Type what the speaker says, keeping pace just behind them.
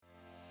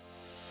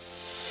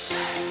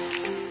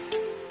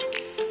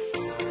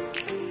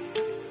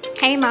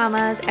Hey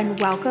mamas, and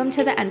welcome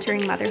to the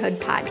Entering Motherhood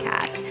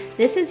podcast.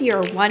 This is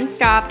your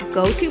one-stop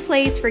go-to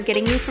place for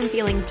getting you from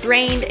feeling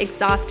drained,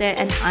 exhausted,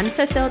 and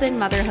unfulfilled in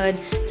motherhood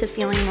to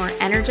feeling more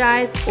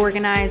energized,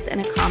 organized,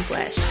 and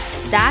accomplished.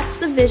 That's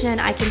the vision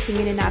I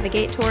continue to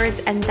navigate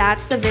towards, and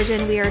that's the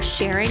vision we are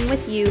sharing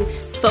with you,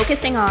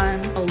 focusing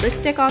on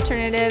holistic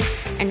alternatives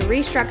and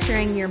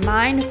restructuring your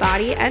mind,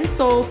 body, and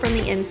soul from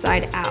the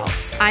inside out.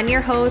 I'm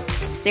your host,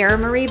 Sarah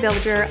Marie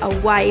Bilger,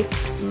 a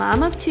wife,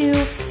 mom of two,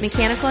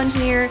 mechanical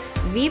engineer,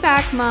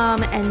 VBAC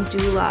mom, and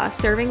doula,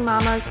 serving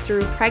mamas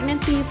through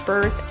pregnancy,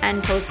 birth,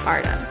 and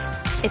postpartum.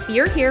 If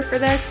you're here for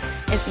this,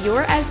 if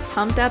you're as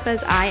pumped up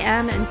as I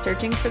am and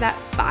searching for that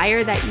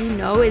fire that you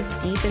know is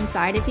deep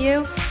inside of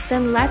you,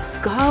 then let's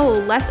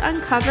go. Let's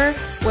uncover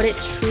what it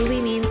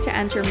truly means to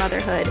enter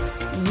motherhood.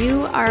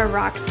 You are a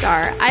rock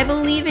star. I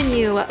believe in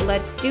you.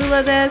 Let's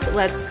doula this.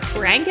 Let's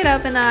crank it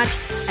up a notch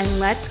and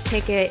let's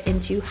kick it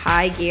into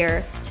high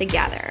gear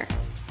together.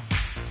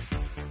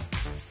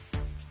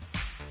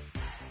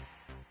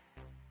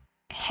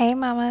 Hey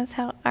mamas,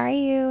 how are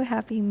you?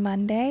 Happy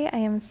Monday. I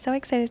am so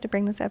excited to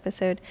bring this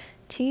episode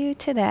to you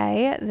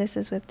today. This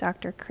is with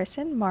Dr.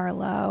 Kristin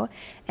Marlowe,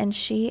 and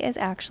she is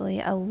actually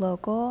a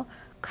local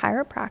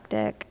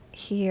chiropractic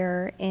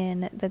here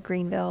in the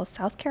Greenville,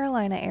 South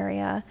Carolina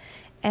area.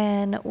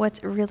 And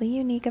what's really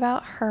unique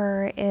about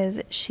her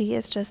is she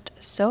is just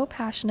so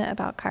passionate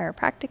about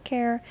chiropractic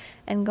care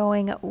and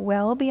going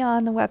well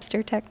beyond the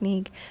Webster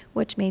technique,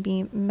 which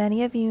maybe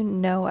many of you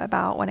know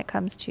about when it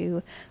comes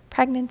to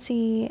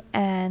pregnancy.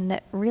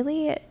 And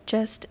really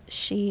just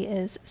she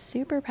is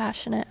super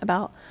passionate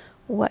about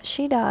what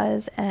she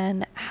does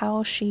and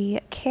how she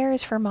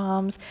cares for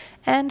moms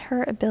and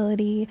her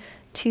ability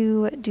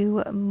to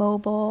do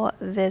mobile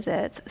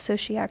visits. So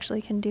she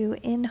actually can do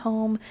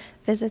in-home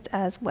visits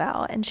as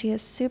well. And she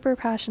is super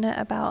passionate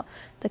about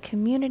the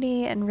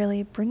community and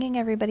really bringing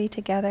everybody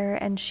together.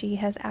 And she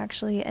has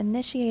actually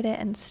initiated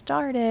and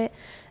started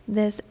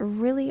this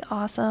really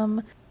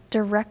awesome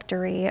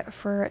directory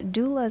for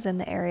doulas in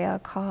the area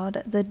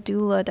called the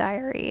Doula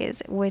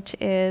Diaries, which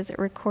is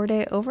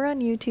recorded over on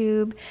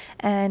YouTube,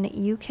 and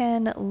you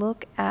can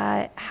look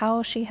at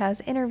how she has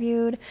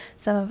interviewed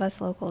some of us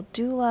local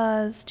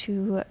doulas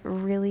to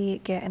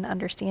really get an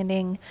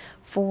understanding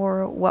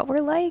for what we're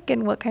like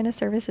and what kind of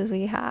services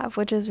we have,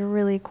 which is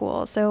really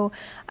cool. So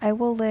I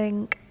will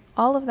link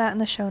all of that in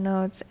the show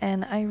notes,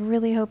 and I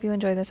really hope you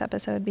enjoy this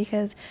episode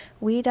because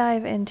we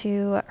dive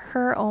into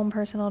her own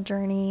personal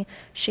journey.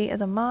 She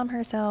is a mom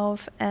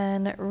herself,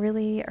 and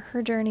really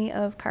her journey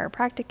of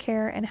chiropractic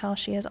care and how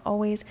she is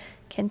always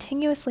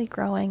continuously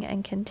growing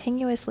and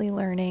continuously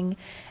learning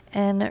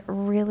and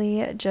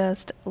really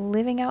just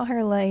living out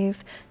her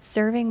life,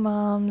 serving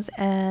moms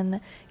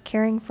and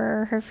caring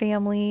for her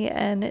family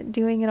and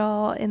doing it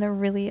all in a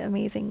really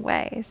amazing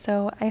way.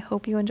 So I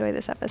hope you enjoy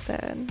this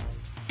episode.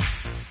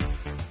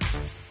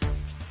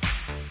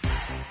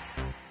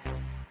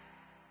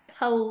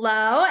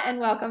 Hello and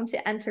welcome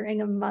to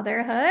Entering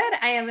Motherhood.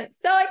 I am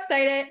so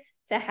excited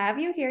to have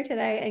you here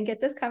today and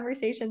get this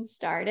conversation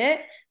started.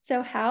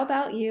 So how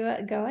about you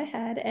go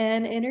ahead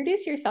and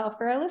introduce yourself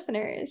for our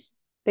listeners?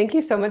 Thank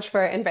you so much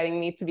for inviting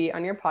me to be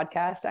on your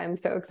podcast. I'm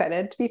so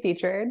excited to be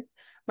featured.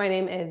 My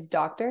name is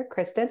Dr.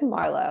 Kristin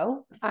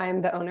Marlowe.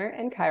 I'm the owner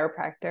and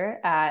chiropractor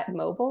at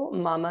Mobile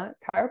Mama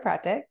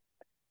Chiropractic.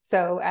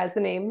 So as the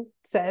name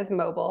says,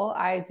 mobile,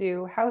 I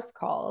do house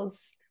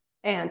calls.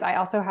 And I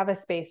also have a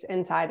space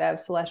inside of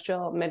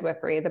Celestial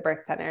Midwifery, the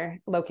birth center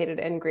located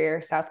in Greer,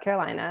 South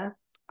Carolina.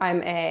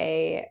 I'm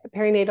a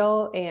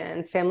perinatal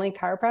and family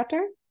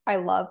chiropractor. I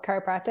love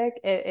chiropractic.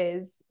 It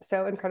is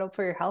so incredible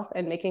for your health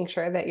and making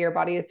sure that your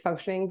body is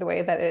functioning the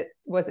way that it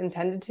was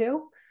intended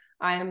to.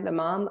 I am the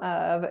mom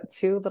of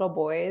two little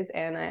boys,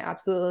 and I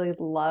absolutely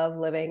love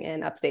living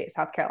in upstate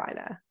South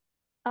Carolina.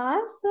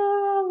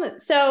 Awesome.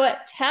 So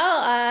tell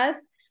us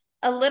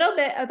a little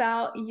bit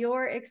about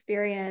your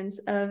experience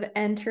of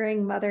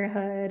entering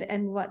motherhood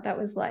and what that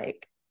was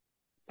like.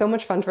 So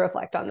much fun to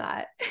reflect on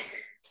that.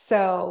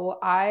 So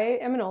I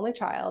am an only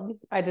child.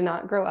 I did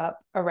not grow up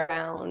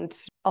around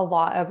a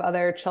lot of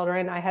other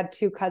children. I had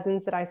two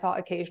cousins that I saw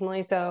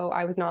occasionally, so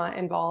I was not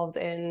involved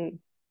in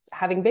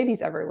having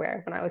babies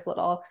everywhere when I was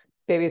little.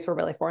 Babies were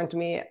really foreign to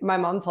me. My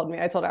mom told me,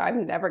 I told her,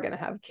 I'm never going to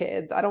have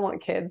kids. I don't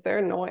want kids. They're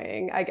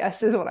annoying, I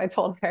guess is what I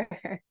told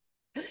her.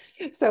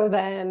 So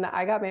then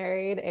I got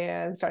married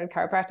and started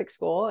chiropractic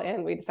school,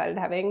 and we decided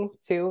having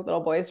two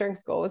little boys during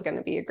school was going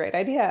to be a great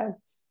idea.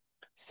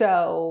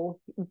 So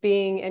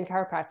being in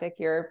chiropractic,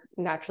 you're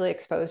naturally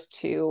exposed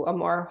to a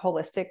more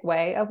holistic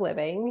way of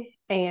living.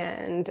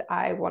 And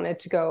I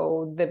wanted to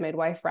go the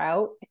midwife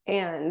route.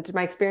 And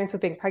my experience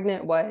with being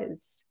pregnant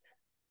was,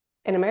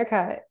 in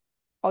America,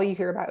 all you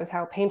hear about is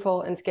how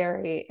painful and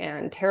scary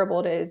and terrible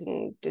it is.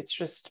 And it's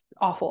just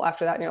awful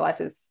after that, and your life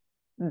is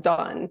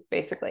done,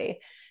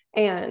 basically.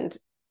 And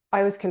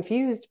I was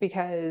confused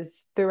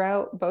because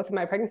throughout both of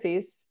my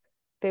pregnancies,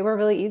 they were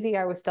really easy.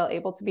 I was still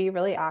able to be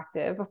really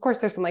active. Of course,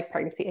 there's some like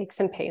pregnancy aches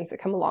and pains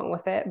that come along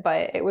with it,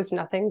 but it was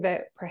nothing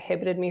that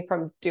prohibited me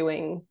from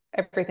doing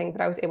everything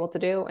that I was able to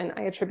do. And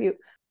I attribute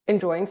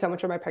enjoying so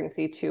much of my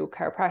pregnancy to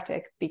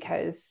chiropractic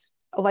because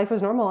life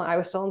was normal. I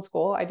was still in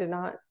school. I did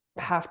not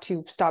have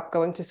to stop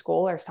going to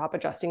school or stop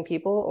adjusting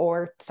people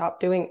or stop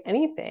doing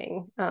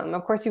anything.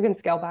 Of course, you can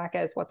scale back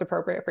as what's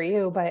appropriate for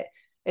you, but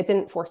it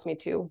didn't force me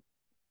to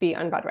be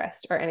on bed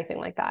rest or anything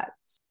like that.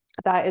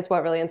 That is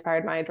what really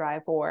inspired my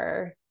drive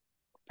for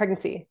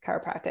pregnancy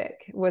chiropractic,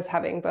 was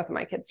having both of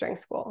my kids during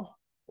school.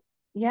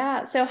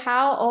 Yeah. So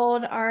how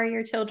old are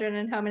your children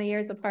and how many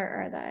years apart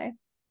are they?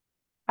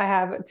 I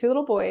have two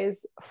little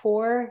boys,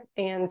 4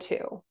 and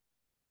 2.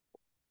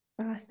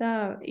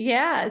 Awesome.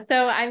 Yeah.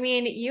 So, I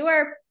mean, you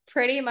are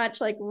pretty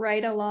much like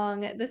right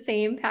along the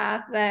same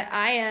path that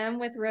I am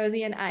with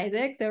Rosie and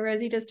Isaac. So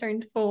Rosie just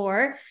turned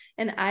 4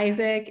 and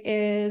Isaac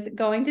is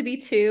going to be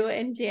 2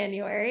 in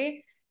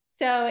January.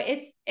 So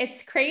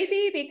it's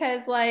crazy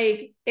because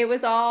like it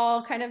was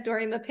all kind of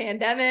during the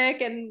pandemic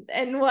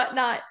and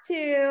whatnot too,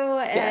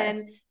 and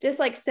Yes. just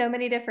like so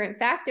many different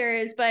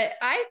factors. But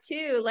I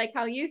too, like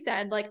how you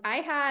said, like I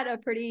had a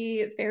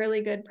pretty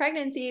fairly good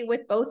pregnancy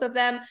with both of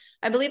them.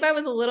 I believe I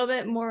was a little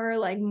bit more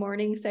like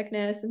morning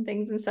sickness and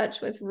things and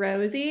such with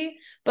Rosie,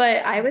 but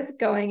I was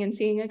going and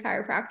seeing a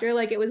chiropractor.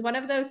 Like it was one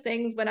of those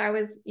things when I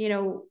was,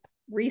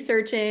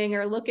 researching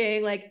or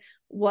looking like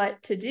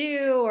what to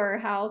do or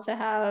how to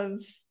have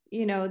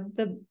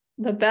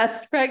the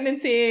best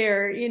pregnancy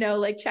or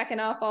like checking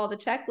off all the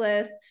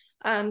checklists.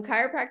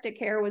 Chiropractic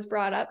care was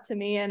brought up to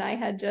me and I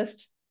had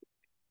just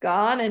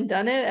gone and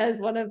done it as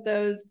one of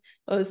those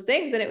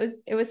things, and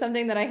it was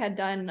something that I had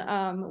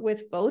done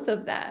with both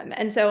of them.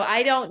 And so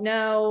I don't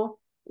know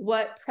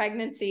what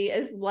pregnancy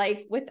is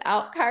like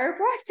without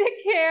chiropractic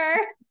care.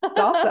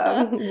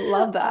 Awesome.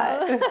 Love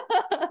that.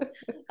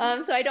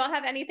 So I don't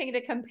have anything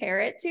to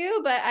compare it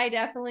to, but I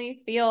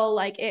definitely feel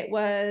like it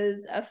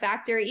was a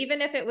factor,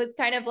 even if it was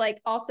kind of like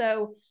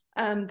also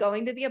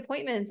going to the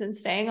appointments and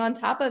staying on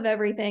top of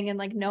everything and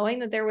like knowing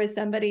that there was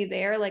somebody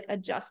there like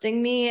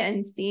adjusting me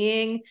and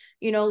seeing,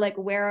 like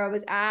where I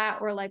was at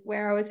or like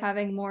where I was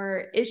having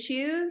more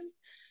issues.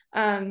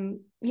 There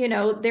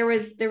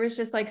was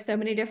just like so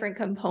many different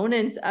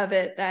components of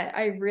it that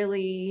I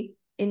really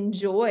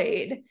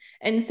enjoyed.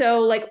 And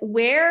so like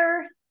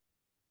where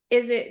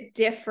is it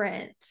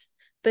different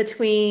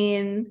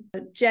between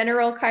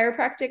general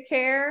chiropractic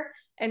care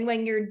and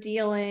when you're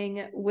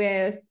dealing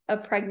with a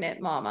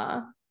pregnant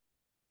mama?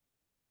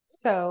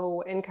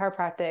 So in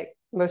chiropractic,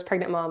 most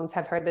pregnant moms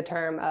have heard the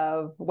term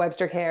of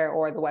Webster care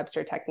or the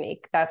Webster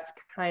technique. That's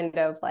kind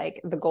of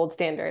like the gold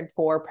standard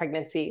for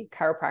pregnancy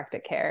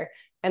chiropractic care.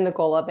 And the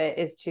goal of it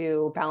is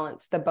to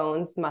balance the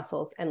bones,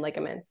 muscles, and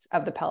ligaments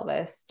of the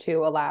pelvis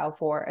to allow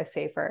for a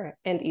safer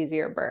and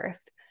easier birth.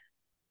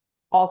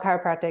 All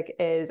chiropractic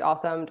is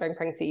awesome during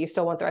pregnancy. You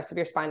still want the rest of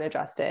your spine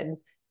adjusted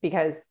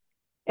because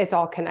it's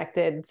all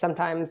connected.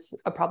 Sometimes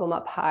a problem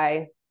up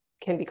high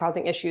can be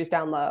causing issues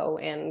down low,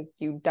 and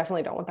you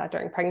definitely don't want that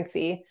during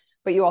pregnancy.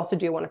 But you also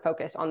do want to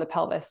focus on the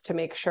pelvis to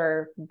make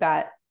sure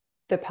that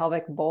the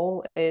pelvic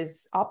bowl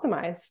is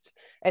optimized.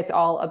 It's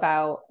all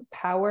about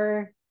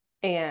power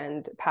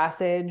and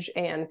passage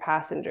and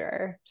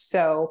passenger.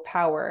 So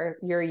power,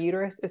 your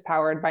uterus is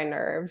powered by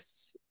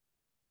nerves.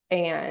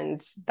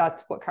 And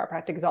that's what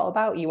chiropractic is all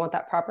about. You want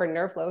that proper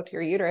nerve flow to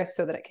your uterus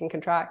so that it can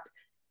contract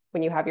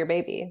when you have your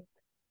baby.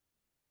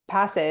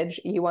 Passage,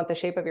 you want the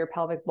shape of your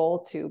pelvic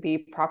bowl to be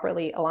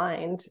properly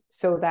aligned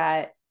so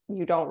that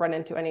you don't run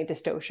into any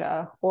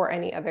dystocia or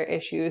any other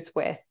issues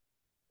with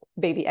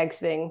baby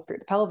exiting through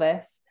the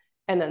pelvis.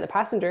 And then the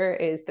passenger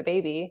is the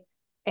baby.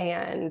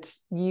 And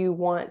you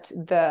want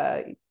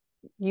the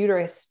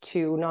uterus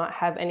to not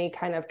have any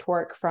kind of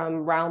torque from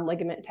round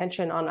ligament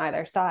tension on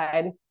either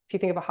side. If you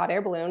think of a hot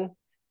air balloon,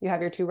 you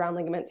have your 2 round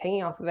ligaments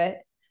hanging off of it.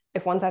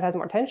 If one side has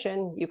more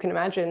tension, you can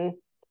imagine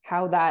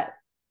how that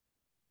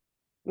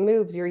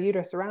moves your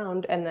uterus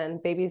around, and then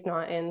baby's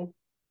not in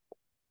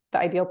the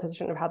ideal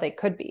position of how they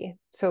could be.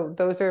 So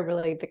those are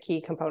really the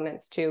key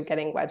components to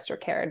getting Webster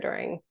care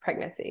during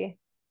pregnancy.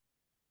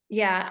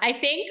 Yeah, I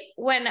think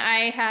when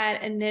I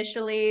had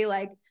initially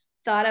like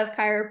thought of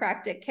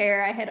chiropractic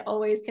care, I had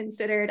always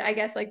considered, I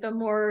guess, like the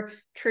more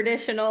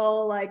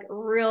traditional, like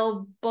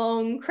real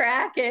bone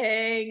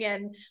cracking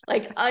and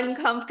like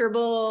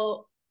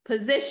uncomfortable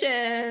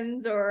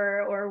positions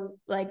or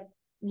like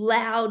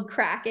loud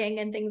cracking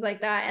and things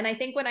like that. And I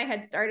think when I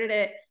had started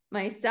it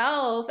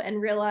myself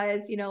and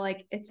realized,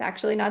 like it's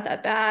actually not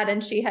that bad.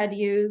 And she had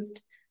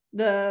used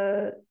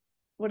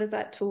what is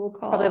that tool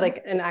called? Probably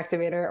like an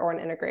activator or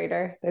an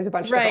integrator. There's a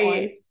bunch of different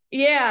ones.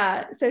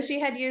 Yeah. So she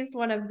had used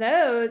one of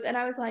those and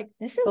I was like,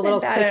 this isn't the little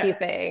bad clicky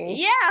thing.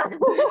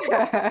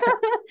 Yeah.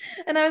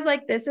 And I was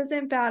like, this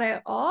isn't bad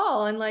at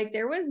all. And like,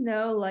 there was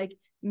no like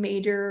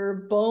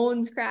major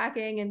bones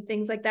cracking and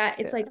things like that.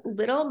 It's like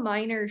little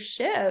minor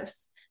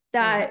shifts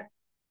that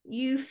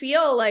you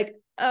feel like,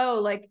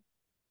 oh, like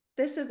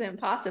this isn't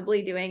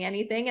possibly doing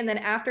anything. And then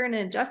after an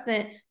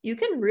adjustment, you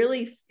can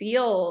really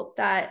feel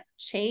that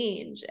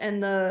change.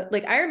 And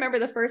I remember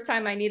the first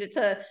time I needed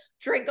to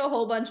drink a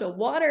whole bunch of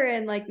water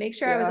and like make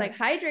sure I was like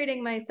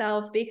hydrating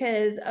myself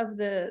because of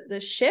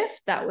the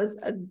shift that was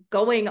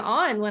going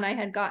on when I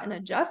had gotten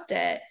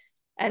adjusted.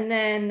 And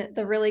then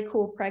the really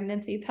cool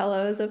pregnancy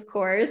pillows, of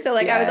course. So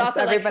like, I was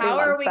also like, how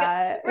are we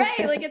right?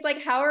 Like, it's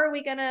like, how are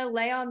we going to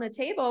lay on the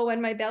table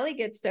when my belly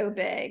gets so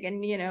big?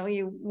 And, you know,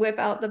 you whip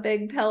out the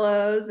big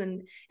pillows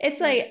and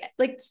it's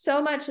like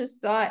so much is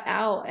thought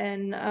out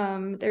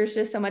and there's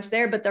just so much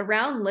there. But the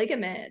round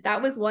ligament,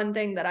 that was one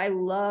thing that I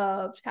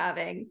loved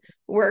having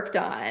worked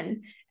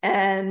on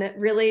and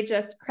really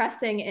just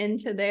pressing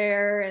into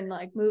there and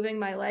like moving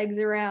my legs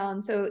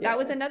around. So that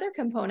was another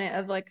component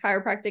of like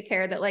chiropractic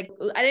care that like,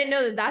 I didn't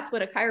know that that's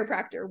what a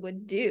chiropractor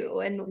would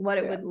do and what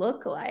it would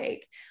look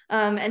like.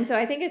 And so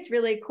I think it's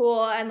really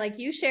cool. And like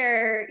you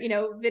share, you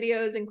know,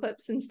 videos and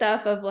clips and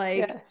stuff of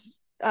like,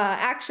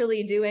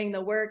 actually doing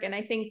the work. And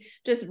I think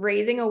just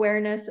raising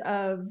awareness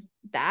of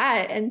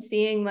that and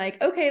seeing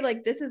like, okay,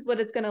 like this is what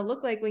it's going to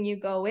look like when you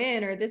go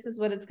in, or this is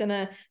what it's going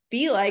to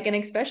be like. And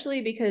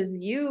especially because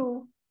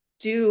you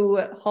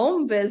do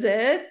home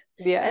visits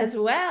as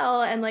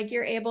well. And like,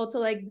 you're able to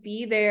like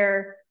be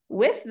there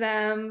with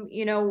them,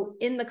 you know,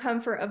 in the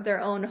comfort of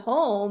their own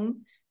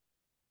home.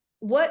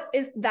 What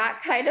is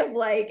that kind of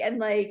like? And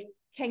like,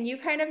 can you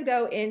kind of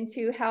go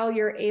into how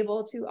you're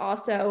able to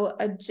also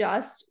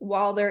adjust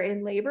while they're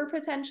in labor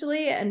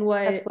potentially and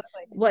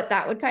what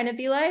that would kind of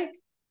be like?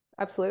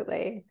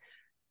 Absolutely.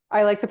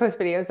 I like to post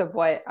videos of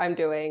what I'm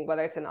doing,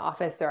 whether it's in the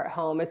office or at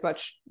home, as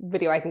much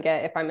video I can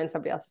get if I'm in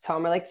somebody else's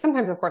home, or like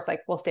sometimes, of course,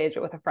 like we'll stage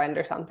it with a friend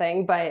or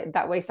something, but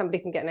that way somebody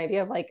can get an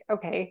idea of like,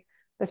 okay,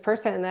 this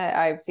person that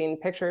I've seen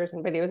pictures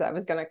and videos that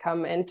was going to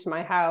come into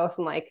my house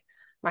and like,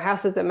 my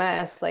house is a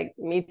mess. Like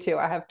me too.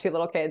 I have 2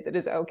 little kids. It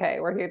is okay.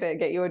 We're here to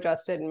get you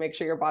adjusted and make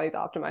sure your body's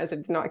optimized. I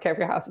do not care if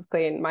your house is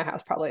clean. My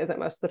house probably isn't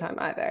most of the time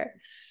either.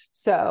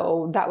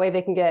 So that way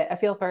they can get a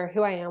feel for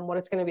who I am, what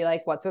it's going to be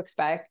like, what to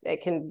expect.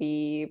 It can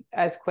be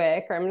as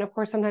quick, or I mean, of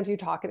course, sometimes you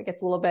talk and it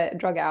gets a little bit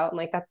drug out. And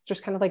like, that's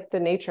just kind of like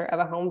the nature of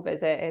a home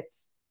visit.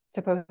 It's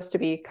supposed to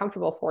be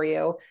comfortable for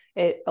you.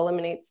 It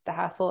eliminates the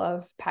hassle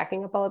of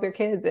packing up all of your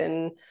kids.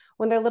 And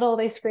when they're little,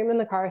 they scream in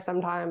the car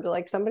sometimes,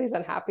 like somebody's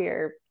unhappy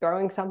or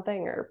throwing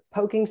something or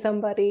poking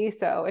somebody.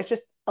 So it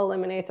just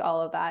eliminates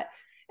all of that.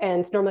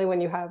 And normally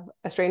when you have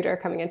a stranger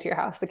coming into your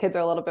house, the kids are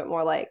a little bit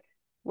more like,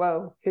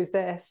 whoa, who's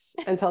this?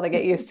 Until they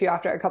get used to you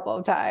after a couple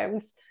of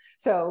times.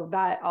 So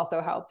that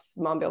also helps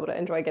mom be able to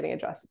enjoy getting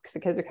adjusted because the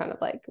kids are kind of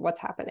like,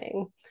 what's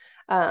happening?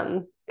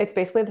 It's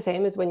basically the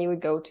same as when you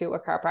would go to a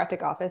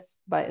chiropractic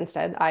office, but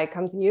instead I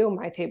come to you,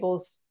 my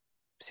table's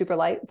super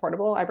light,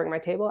 portable. I bring my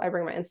table, I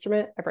bring my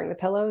instrument, I bring the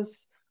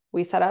pillows.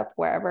 We set up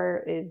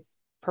wherever is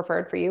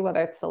preferred for you,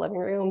 whether it's the living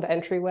room, the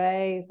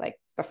entryway, like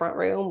the front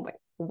room, like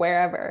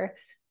wherever.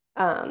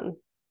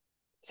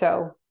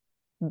 So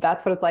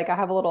that's what it's like. I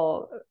have a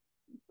little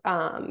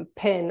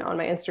pin on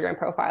my Instagram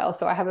profile.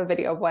 So I have a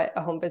video of what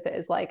a home visit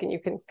is like, and you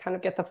can kind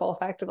of get the full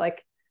effect of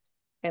like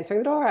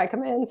answering the door. I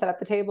come in, set up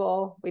the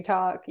table, we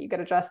talk, you get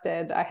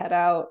adjusted, I head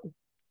out.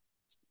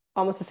 It's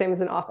almost the same as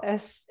an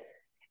office.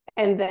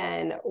 And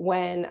then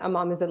when a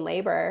mom is in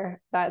labor,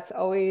 that's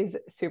always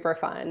super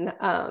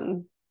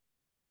fun.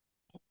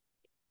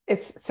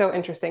 It's so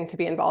interesting to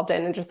be involved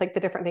in, and just like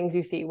the different things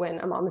you see when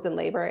a mom is in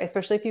labor,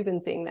 especially if you've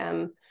been seeing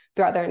them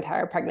throughout their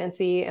entire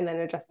pregnancy and then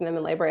adjusting them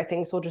in labor,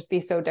 things will just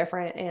be so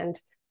different. And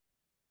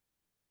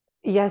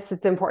yes,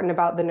 it's important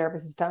about the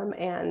nervous system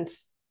and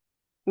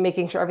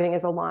making sure everything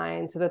is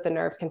aligned so that the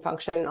nerves can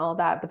function and all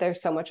that. But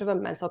there's so much of a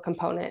mental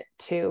component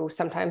too.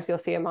 Sometimes you'll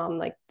see a mom,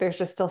 like there's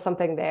just still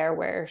something there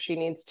where she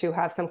needs to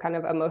have some kind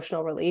of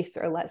emotional release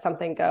or let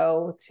something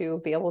go to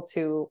be able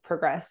to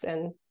progress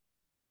and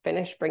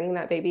finish bringing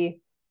that baby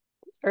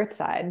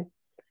earthside.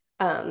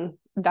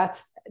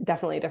 That's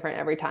definitely different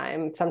every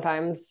time.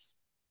 Sometimes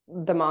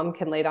the mom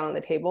can lay down on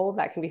the table.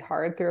 That can be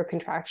hard through a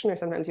contraction, or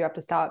sometimes you have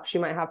to stop. She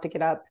might have to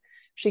get up.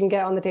 She can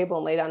get on the table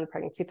and lay down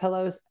pregnancy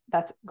pillows.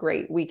 That's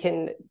great. We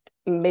can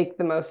make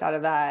the most out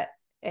of that.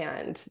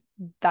 And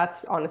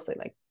that's honestly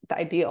like the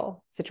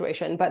ideal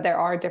situation. But there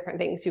are different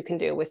things you can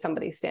do with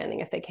somebody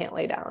standing if they can't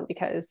lay down,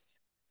 because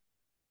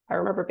I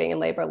remember being in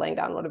labor, laying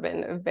down would have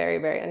been very,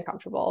 very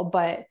uncomfortable.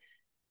 But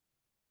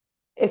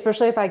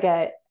especially if I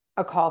get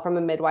a call from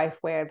a midwife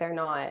where they're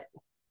not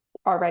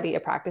already a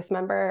practice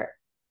member,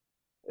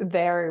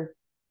 they're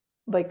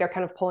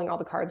kind of pulling all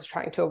the cards,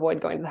 trying to avoid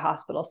going to the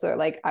hospital. So they're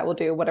like, I will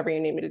do whatever you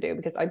need me to do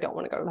because I don't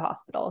want to go to the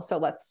hospital. So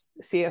let's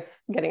see if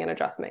getting an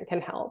adjustment can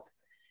help.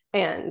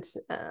 And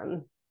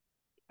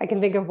I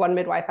can think of one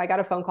midwife. I got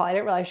a phone call. I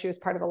didn't realize she was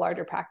part of a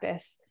larger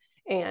practice.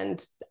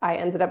 And I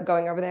ended up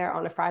going over there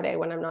on a Friday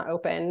when I'm not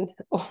open.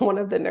 One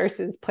of the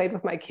nurses played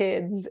with my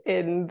kids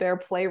in their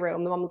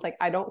playroom. The mom was like,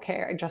 I don't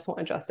care. I just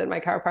want adjusted. My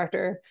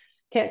chiropractor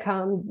can't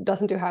come,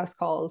 doesn't do house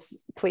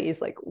calls.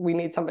 Please, like, we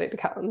need somebody to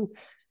come.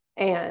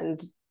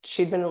 And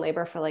she'd been in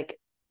labor for like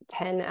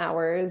 10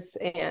 hours,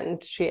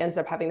 and she ended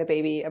up having the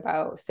baby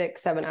about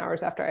 6-7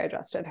 hours after I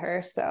adjusted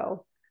her.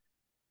 So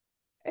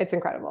it's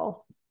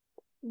incredible.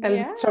 And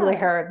Yeah. it's totally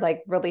her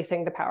like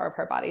releasing the power of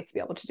her body to be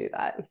able to do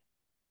that.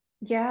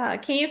 Yeah.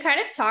 Can you kind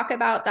of talk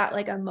about that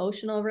like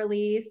emotional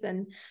release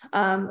and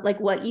like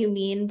what you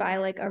mean by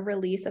like a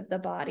release of the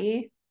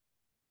body?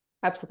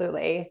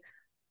 Absolutely.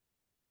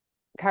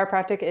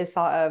 Chiropractic is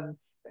thought of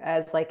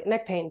as like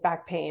neck pain,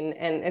 back pain,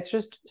 and it's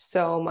just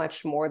so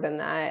much more than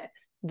that.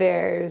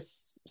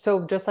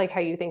 So just like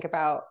how you think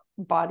about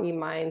body,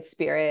 mind,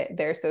 spirit,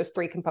 there's those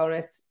three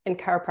components. In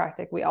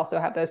chiropractic, we also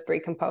have those three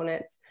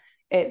components.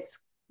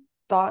 It's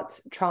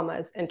thoughts,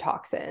 traumas, and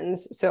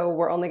toxins. So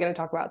we're only going to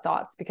talk about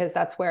thoughts because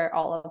that's where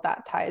all of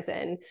that ties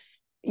in.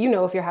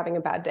 If you're having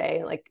a bad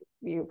day, like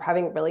you're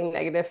having really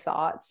negative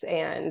thoughts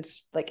and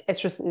like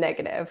it's just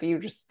negative, you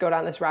just go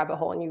down this rabbit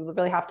hole and you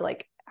really have to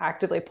like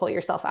actively pull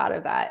yourself out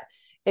of that.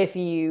 If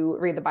you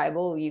read the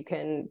Bible, you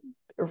can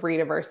read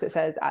a verse that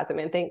says, as a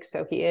man thinks,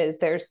 so he is.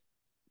 There's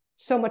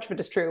so much of it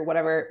is true,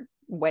 whatever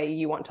way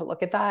you want to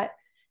look at that.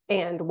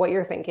 And what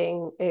you're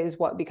thinking is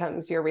what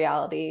becomes your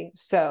reality.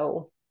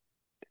 So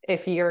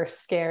if you're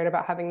scared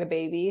about having the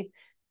baby,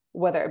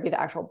 whether it be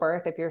the actual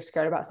birth, if you're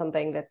scared about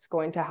something that's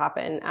going to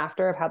happen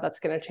after, of how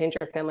that's going to change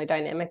your family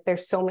dynamic,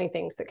 there's so many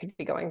things that could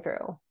be going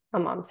through a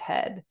mom's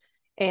head.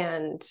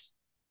 And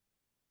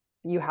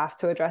you have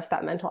to address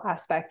that mental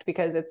aspect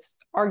because it's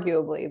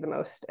arguably the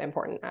most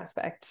important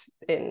aspect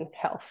in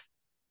health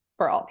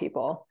for all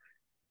people.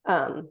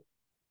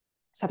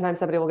 Sometimes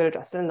somebody will get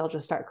adjusted and they'll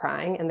just start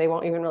crying and they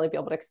won't even really be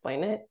able to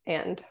explain it.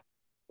 And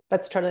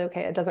that's totally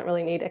okay. It doesn't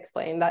really need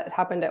explained. That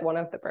happened at one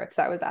of the births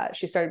I was at.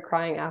 She started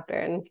crying after,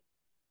 and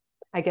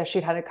I guess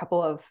she'd had a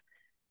couple of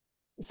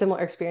similar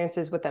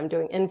experiences with them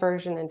doing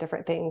inversion and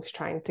different things,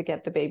 trying to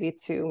get the baby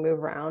to move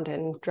around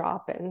and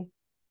drop and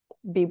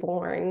be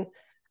born.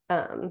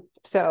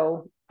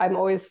 So I'm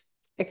always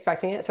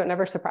expecting it. So it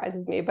never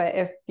surprises me. But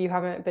if you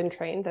haven't been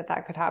trained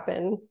that could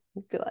happen,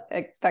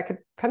 like that could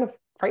kind of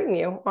frighten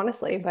you,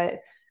 honestly. But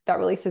that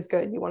release is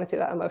good. You want to see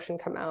that emotion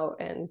come out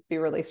and be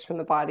released from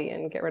the body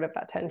and get rid of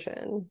that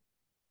tension.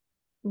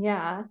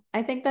 Yeah,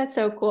 I think that's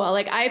so cool.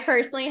 Like I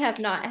personally have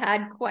not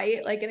had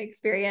quite like an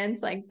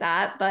experience like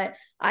that, but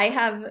I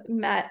have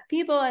met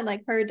people and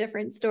like heard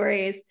different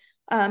stories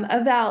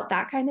about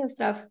that kind of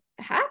stuff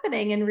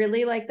happening and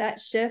really like that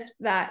shift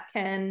that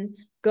can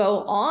go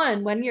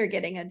on when you're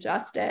getting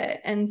adjusted.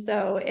 And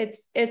so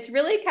it's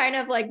really kind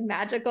of like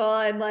magical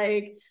and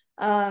like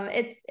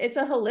it's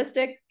a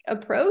holistic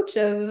approach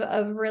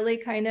of really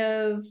kind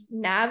of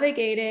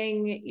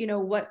navigating,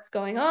 what's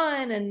going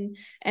on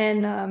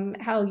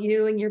and how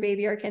you and your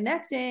baby are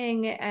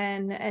connecting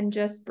and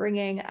just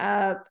bringing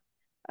up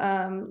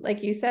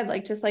like you said,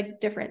 like just like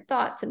different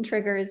thoughts and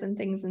triggers and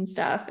things and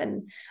stuff.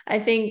 And I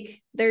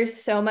think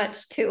there's so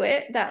much to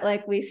it that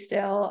like we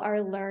still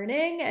are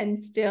learning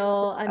and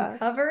still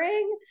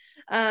uncovering,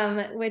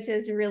 which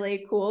is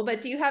really cool.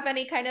 But do you have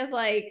any kind of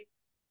like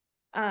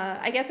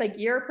I guess like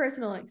your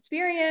personal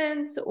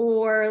experience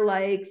or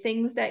like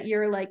things that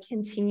you're like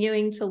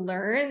continuing to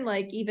learn,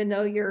 like even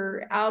though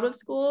you're out of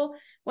school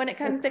when it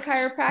comes to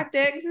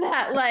chiropractics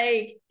that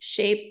like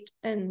shaped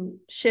and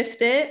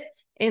shifted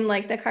in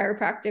like the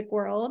chiropractic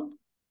world?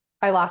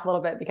 I laugh a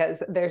little bit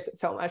because there's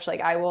so much.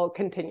 Like I will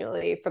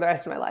continually for the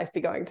rest of my life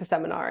be going to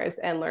seminars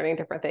and learning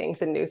different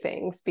things and new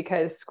things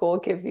because school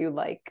gives you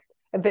like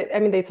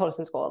they told us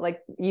in school,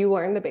 like you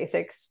learn the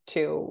basics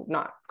to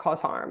not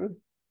cause harm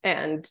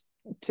and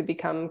to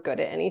become good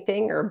at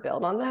anything or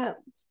build on that.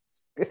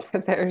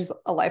 There's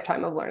a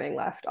lifetime of learning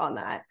left on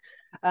that.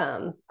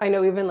 I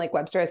know even like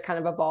Webster has kind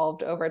of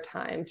evolved over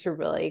time to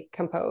really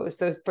compose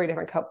those three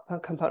different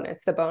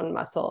components, the bone,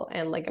 muscle,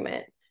 and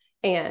ligament.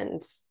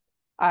 And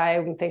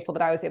I'm thankful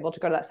that I was able to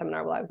go to that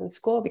seminar while I was in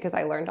school because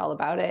I learned all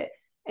about it.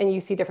 And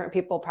you see different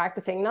people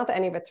practicing, not that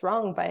any of it's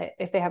wrong, but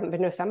if they haven't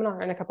been to a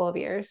seminar in a couple of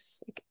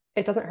years,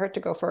 it doesn't hurt to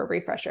go for a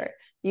refresher.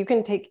 You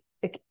can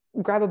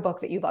grab a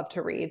book that you love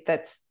to read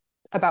that's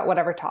about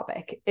whatever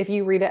topic. If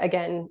you read it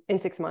again in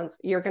 6 months,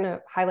 you're going to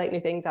highlight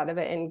new things out of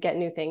it and get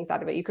new things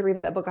out of it. You could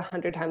read that book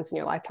 100 times in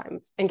your lifetime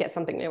and get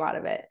something new out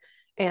of it.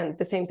 And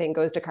the same thing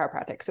goes to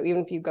chiropractic. So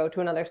even if you go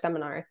to another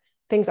seminar,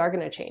 things are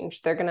going to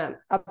change. They're going to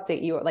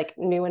update you like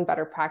new and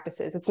better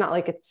practices. It's not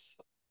like it's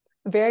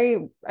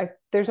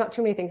there's not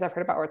too many things I've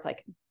heard about where it's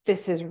like,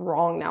 this is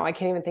wrong now. I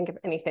can't even think of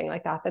anything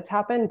like that that's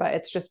happened, but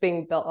it's just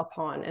being built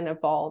upon and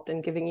evolved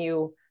and giving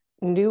you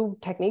new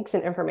techniques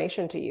and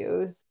information to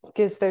use,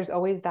 because there's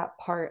always that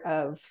part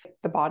of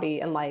the body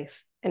and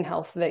life and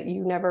health that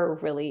you never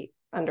really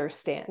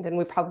understand, and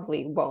we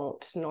probably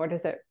won't, nor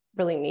does it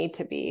really need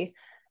to be.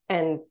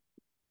 And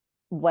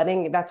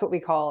that's what we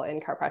call in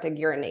chiropractic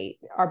urinate.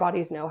 Our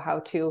bodies know how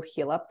to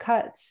heal up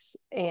cuts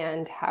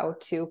and how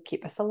to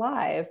keep us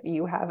alive.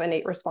 You have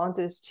innate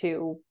responses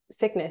to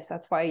sickness.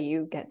 That's why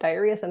you get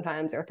diarrhea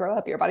sometimes or throw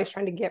up. Your body's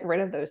trying to get rid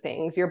of those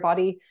things. Your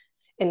body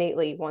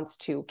innately wants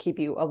to keep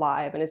you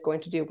alive and is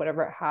going to do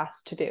whatever it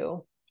has to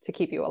do to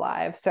keep you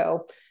alive.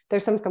 So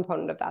there's some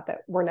component of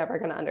that we're never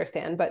going to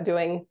understand, but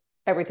doing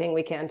everything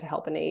we can to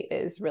help innate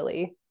is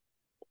really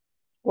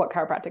what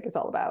chiropractic is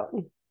all about.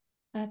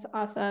 That's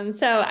awesome.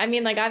 So, I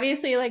mean, like,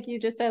 obviously, like you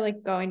just said,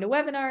 like going to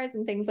webinars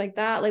and things like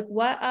that, like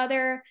what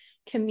other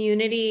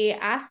community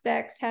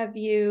aspects have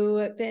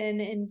you been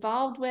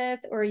involved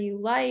with or you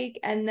like?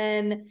 And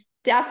then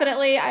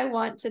definitely I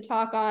want to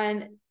talk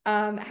on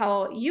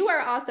how you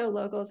are also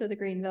local to the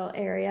Greenville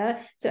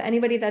area. So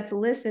anybody that's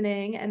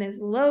listening and is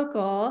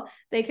local,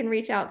 they can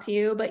reach out to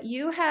you. But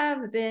you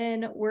have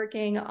been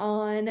working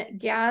on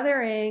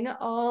gathering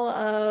all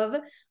of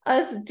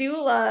us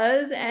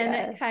doulas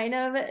and kind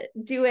of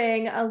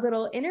doing a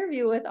little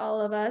interview with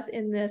all of us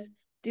in this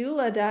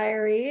doula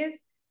diaries.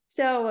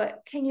 So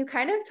can you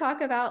kind of talk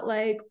about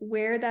like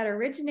where that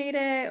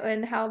originated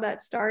and how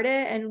that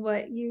started and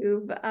what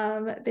you've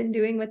been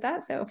doing with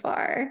that so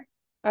far?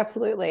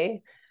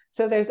 Absolutely.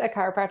 So there's a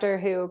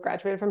chiropractor who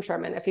graduated from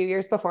Sherman a few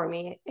years before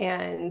me,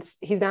 and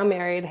he's now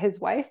married.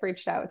 His wife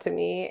reached out to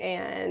me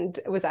and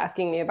was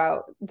asking me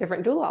about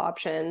different doula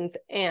options.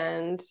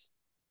 And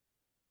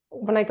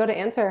when I go to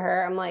answer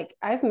her, I'm like,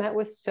 I've met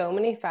with so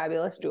many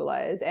fabulous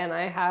doulas, and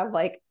I have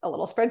like a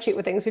little spreadsheet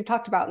with things we've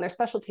talked about and their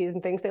specialties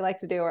and things they like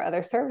to do or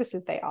other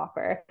services they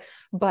offer.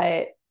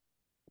 But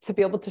to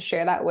be able to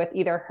share that with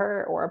either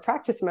her or a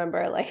practice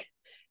member, like,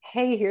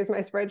 hey, here's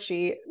my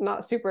spreadsheet,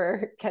 not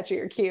super catchy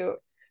or cute.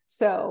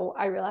 So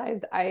I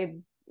realized I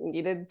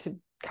needed to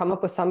come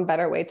up with some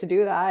better way to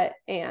do that.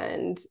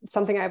 And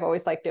something I've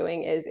always liked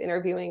doing is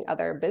interviewing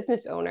other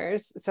business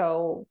owners.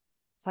 So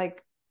it's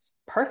like,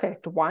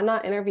 perfect. Why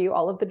not interview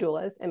all of the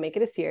doulas and make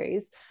it a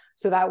series?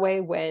 So that way,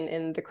 when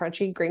in the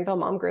Crunchy Greenville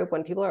Mom Group,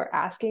 when people are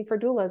asking for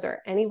doulas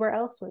or anywhere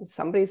else, when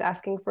somebody's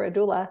asking for a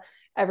doula,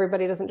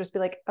 everybody doesn't just be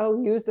like,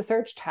 oh, use the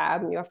search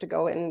tab. And you have to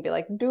go in and be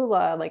like,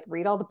 doula, like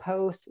read all the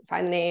posts,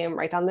 find the name,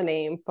 write down the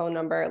name, phone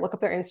number, look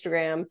up their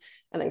Instagram,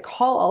 and then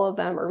call all of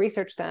them or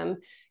research them.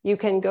 You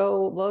can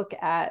go look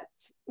at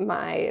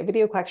my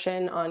video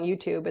collection on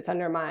YouTube. It's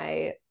under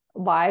my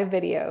live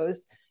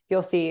videos.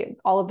 You'll see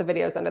all of the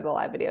videos under the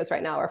live videos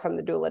right now are from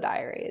the doula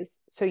diaries.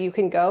 So you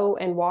can go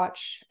and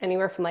watch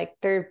anywhere from like,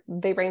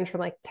 they range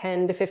from like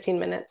 10 to 15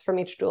 minutes from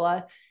each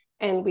doula.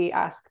 And we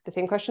ask the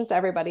same questions to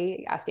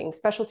everybody, asking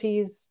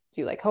specialties.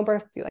 Do you like home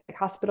birth? Do you like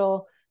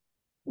hospital?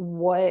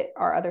 What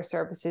are other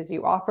services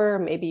you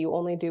offer? Maybe you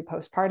only do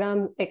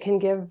postpartum. It can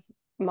give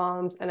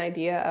moms an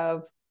idea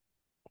of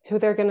who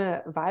they're going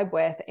to vibe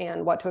with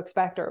and what to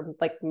expect. Or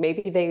like,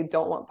 maybe they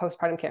don't want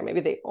postpartum care.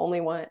 Maybe they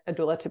only want a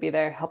doula to be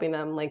there helping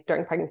them like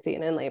during pregnancy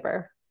and in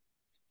labor.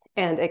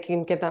 And it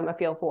can give them a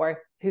feel for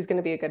who's going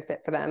to be a good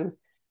fit for them,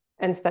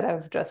 instead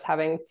of just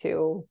having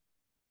to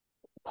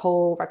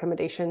pull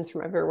recommendations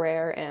from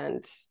everywhere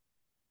and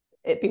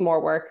it be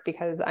more work,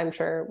 because I'm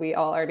sure we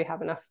all already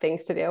have enough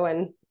things to do.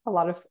 And a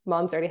lot of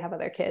moms already have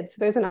other kids. So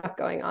there's enough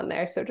going on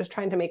there. So just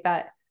trying to make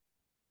that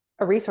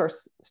a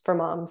resource for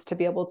moms to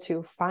be able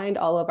to find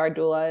all of our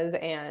doulas.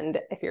 And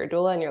if you're a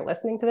doula and you're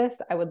listening to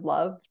this, I would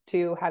love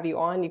to have you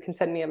on. You can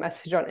send me a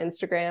message on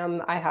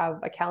Instagram. I have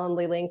a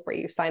Calendly link where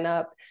you sign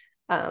up.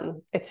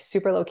 It's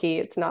super low key.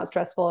 It's not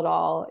stressful at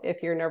all.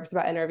 If you're nervous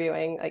about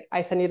interviewing, like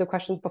I send you the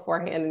questions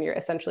beforehand and you're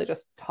essentially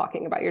just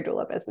talking about your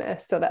doula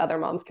business so that other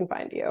moms can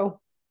find you.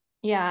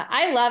 Yeah,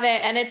 I love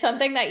it. And it's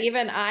something that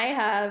even I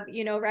have,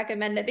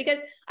 recommended, because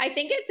I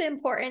think it's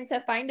important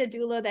to find a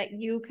doula that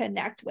you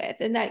connect with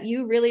and that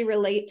you really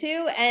relate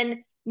to, and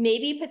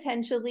maybe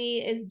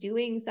potentially is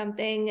doing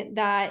something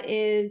that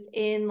is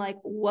in like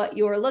what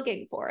you're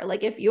looking for.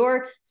 Like if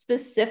you're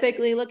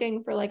specifically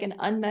looking for like an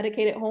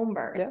unmedicated home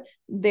birth,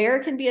 there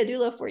can be a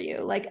doula for you.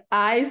 Like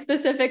I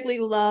specifically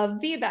love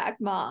VBAC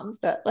moms.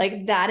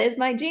 Like that is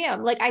my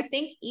jam. Like I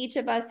think each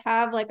of us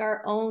have like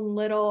our own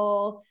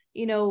little,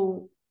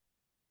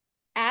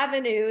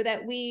 avenue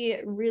that we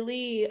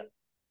really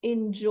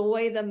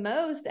enjoy the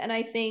most. And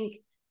I think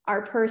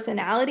our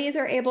personalities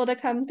are able to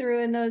come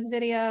through in those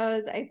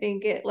videos. I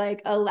think it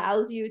like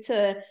allows you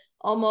to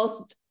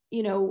almost,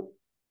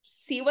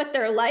 see what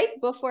they're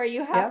like before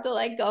you have to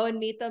like go and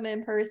meet them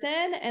in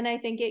person. And I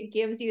think it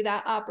gives you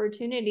that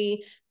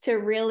opportunity to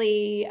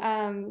really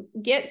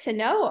get to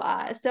know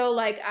us. So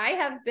like I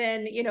have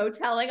been,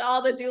 telling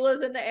all the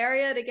doulas in the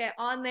area to get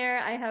on there.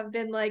 I have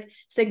been like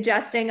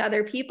suggesting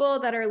other people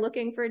that are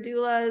looking for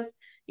doulas,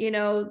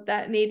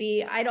 that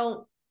maybe I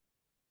don't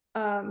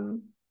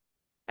want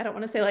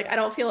to say like I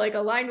don't feel like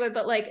aligned with,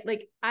 but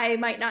like I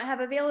might not have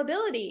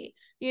availability,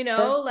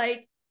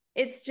 like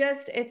it's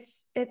just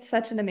it's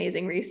such an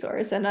amazing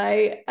resource, and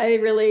I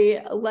really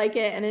like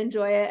it and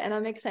enjoy it, and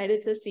I'm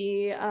excited to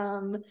see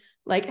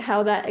like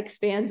how that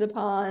expands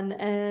upon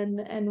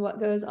and what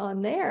goes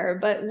on there.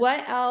 But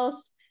what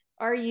else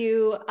are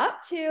you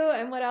up to,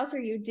 and what else are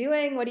you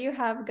doing? What do you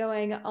have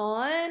going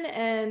on?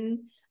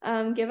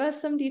 And give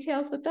us some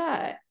details with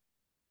that.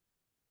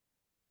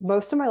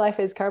 Most of my life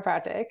is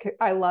chiropractic.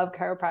 I love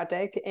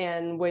chiropractic.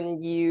 And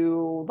when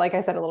you, like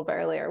I said a little bit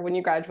earlier, when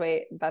you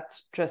graduate,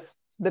 that's just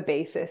the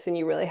basis and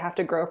you really have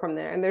to grow from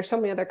there. And there's so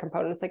many other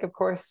components. Like, of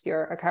course,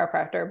 you're a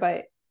chiropractor,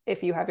 but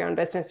if you have your own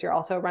business, you're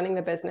also running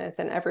the business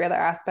and every other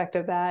aspect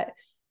of that.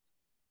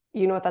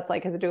 you know what that's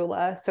like as a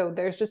doula. So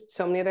there's just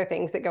so many other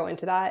things that go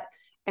into that.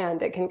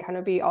 And it can kind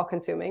of be all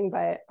consuming,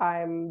 but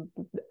I'm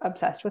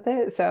obsessed with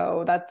it.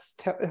 So that's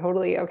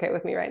totally okay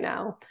with me right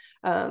now.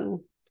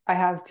 I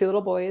have 2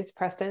 little boys.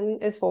 Preston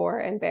is 4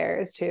 and Bear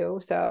is 2.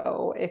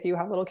 So if you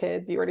have little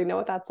kids, you already know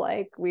what that's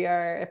like.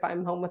 If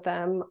I'm home with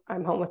them,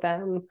 I'm home with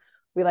them.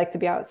 We like to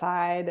be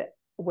outside.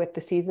 With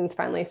the seasons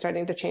finally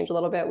starting to change a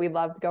little bit, we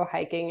love to go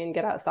hiking and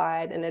get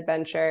outside and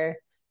adventure.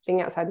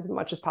 Being outside as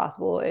much as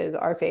possible is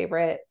our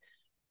favorite.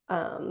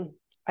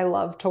 I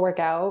love to work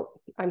out.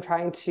 I'm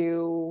trying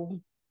to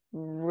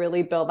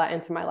really build that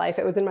into my life.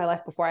 It was in my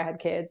life before I had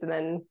kids, and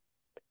then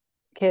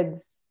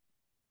kids,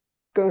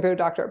 going through a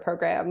doctorate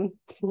program,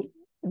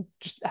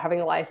 just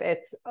having a life,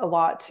 it's a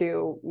lot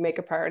to make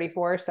a priority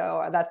for.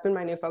 So that's been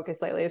my new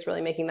focus lately, is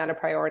really making that a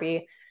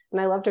priority. And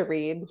I love to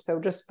read.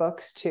 So just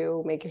books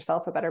to make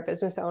yourself a better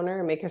business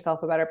owner, make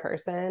yourself a better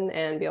person,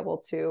 and be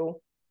able to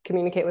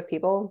communicate with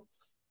people.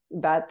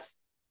 That's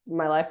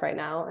my life right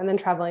now. And then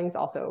traveling is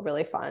also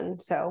really fun.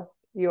 So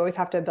you always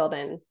have to build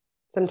in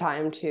some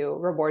time to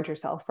reward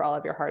yourself for all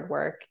of your hard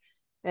work.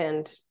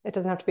 And it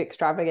doesn't have to be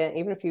extravagant.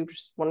 Even if you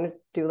just want to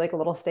do like a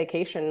little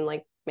staycation,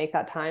 like make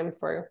that time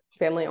for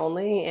family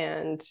only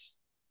and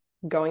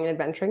going and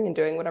adventuring and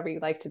doing whatever you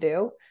like to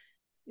do.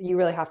 You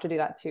really have to do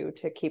that too,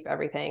 to keep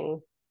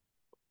everything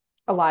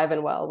alive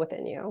and well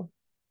within you.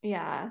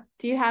 Yeah.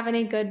 Do you have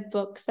any good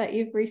books that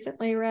you've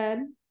recently read?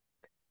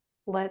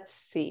 Let's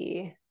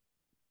see.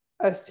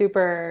 I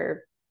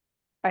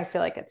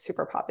feel like it's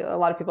super popular. A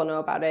lot of people know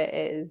about it,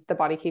 is The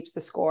Body Keeps the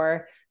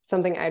Score.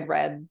 Something I'd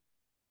read.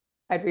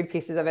 I'd read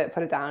pieces of it,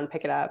 put it down,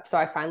 pick it up. So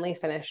I finally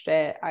finished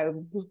it. I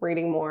was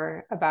reading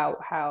more about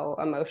how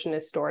emotion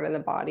is stored in the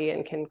body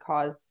and can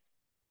cause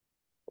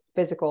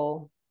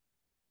physical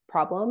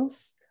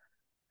problems.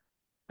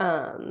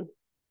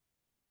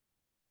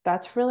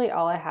 That's really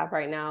all I have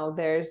right now.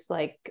 There's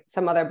like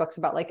some other books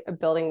about like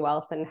building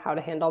wealth and how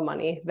to handle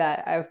money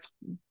that I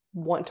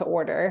want to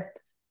order.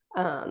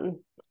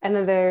 And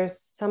then there's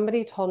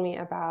somebody told me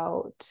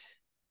about,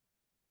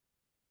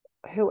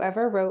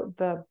 whoever wrote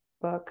the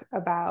book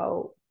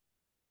about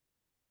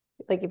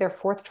like either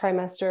 4th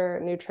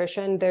trimester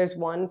nutrition. There's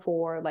one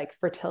for like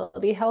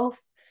fertility health.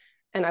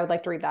 And I would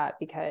like to read that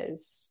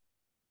because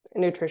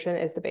nutrition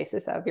is the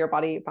basis of your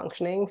body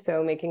functioning.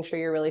 So making sure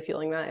you're really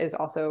fueling that is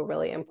also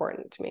really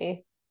important to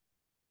me.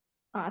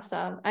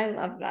 Awesome. I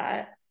love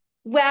that.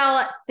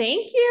 Well,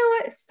 thank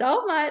you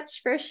so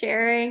much for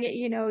sharing,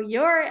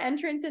 your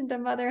entrance into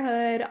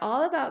motherhood,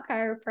 all about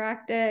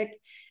chiropractic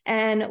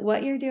and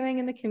what you're doing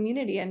in the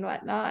community and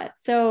whatnot.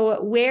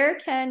 So where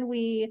can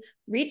we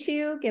reach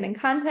you, get in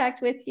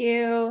contact with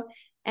you,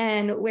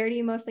 and where do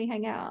you mostly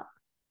hang out?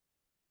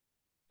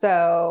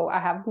 So I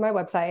have my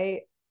website,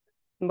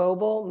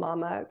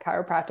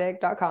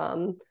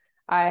 mobilemamachiropractic.com.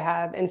 I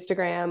have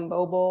Instagram,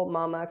 Mobile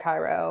Mama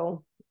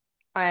Chiro.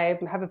 I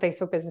have a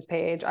Facebook business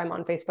page. I'm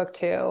on Facebook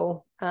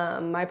too.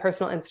 My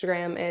personal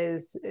Instagram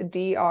is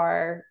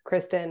Dr.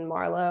 Kristin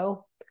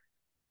Marlowe.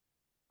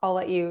 I'll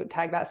let you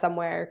tag that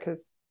somewhere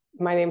because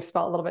my name's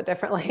spelled a little bit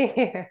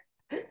differently.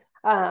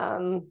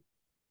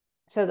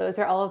 So those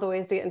are all of the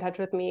ways to get in touch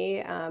with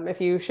me. If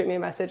you shoot me a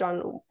message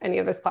on any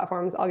of those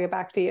platforms, I'll get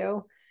back to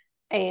you.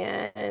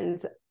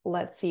 And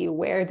let's see,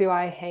 where do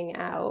I hang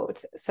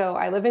out? So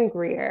I live in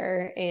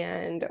Greer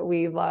and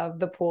we love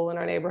the pool in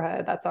our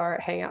neighborhood. That's our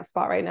hangout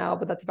spot right now,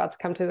 but that's about to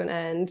come to an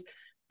end.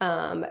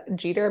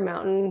 Jeter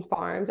Mountain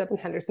Farms up in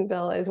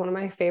Hendersonville is one of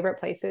my favorite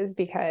places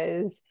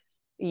because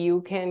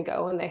you can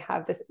go and they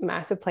have this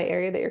massive play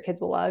area that your kids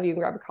will love. You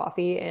can grab a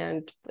coffee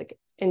and like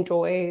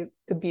enjoy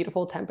the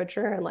beautiful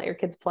temperature and let your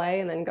kids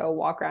play and then go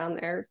walk around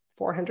there,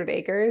 400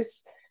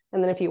 acres.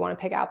 And then if you want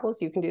to pick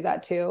apples, you can do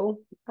that too.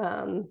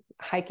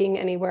 Hiking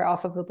anywhere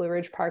off of the Blue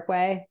Ridge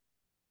Parkway.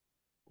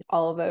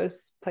 All of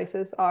those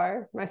places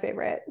are my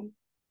favorite.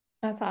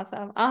 That's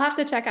awesome. I'll have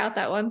to check out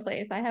that one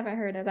place. I haven't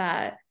heard of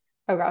that.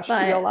 Oh gosh,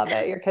 you'll love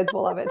it. Your kids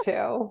will love it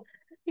too.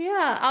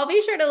 Yeah, I'll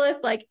be sure to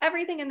list like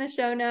everything in the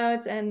show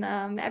notes and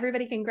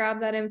everybody can grab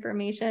that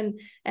information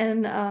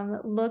and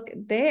look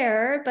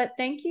there. But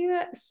thank you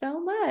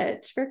so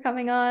much for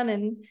coming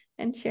on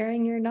and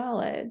sharing your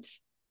knowledge.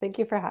 Thank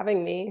you for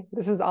having me.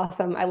 This was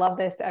awesome. I love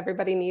this.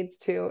 Everybody needs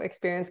to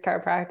experience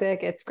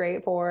chiropractic. It's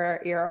great for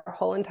your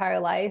whole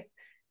entire life.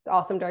 It's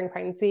awesome during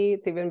pregnancy.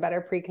 It's even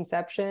better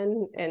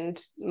pre-conception.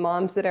 And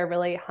moms that are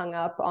really hung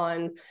up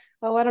on,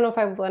 oh, I don't know if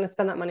I want to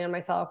spend that money on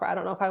myself, or I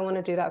don't know if I want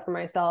to do that for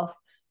myself.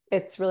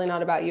 It's really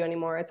not about you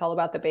anymore. It's all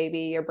about the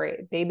baby. Your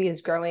baby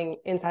is growing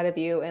inside of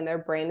you and their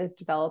brain is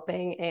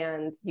developing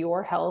and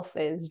your health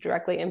is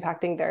directly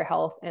impacting their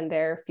health and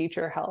their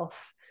future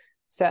health.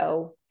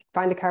 So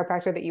find a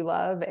chiropractor that you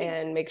love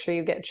and make sure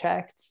you get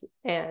checked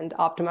and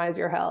optimize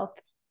your health.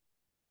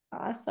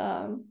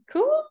 Awesome.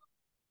 Cool.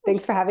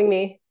 Thanks for having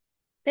me.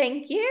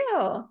 Thank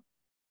you.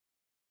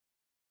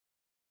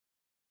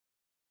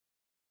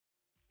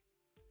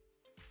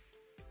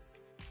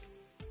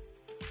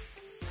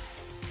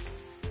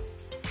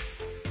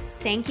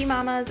 Thank you,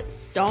 mamas,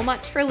 so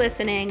much for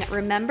listening.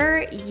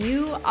 Remember,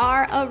 you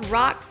are a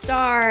rock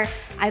star.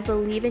 I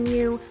believe in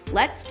you.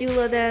 Let's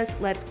doula this.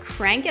 Let's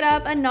crank it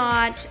up a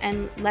notch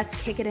and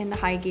let's kick it into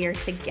high gear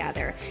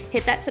together.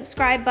 Hit that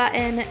subscribe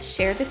button,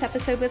 share this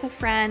episode with a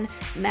friend,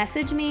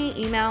 message me,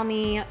 email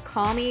me,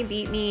 call me,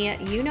 beat me.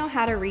 You know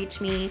how to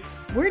reach me.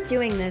 We're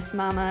doing this,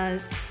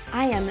 mamas.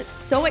 I am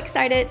so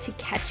excited to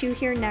catch you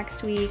here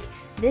next week.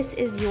 This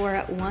is your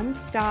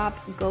one-stop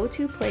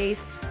go-to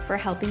place for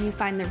helping you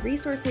find the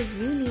resources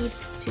you need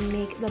to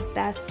make the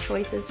best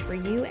choices for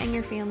you and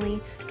your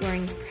family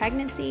during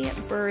pregnancy,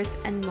 birth,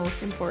 and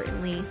most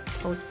importantly,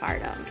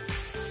 postpartum.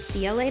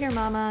 See you later,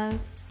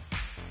 mamas.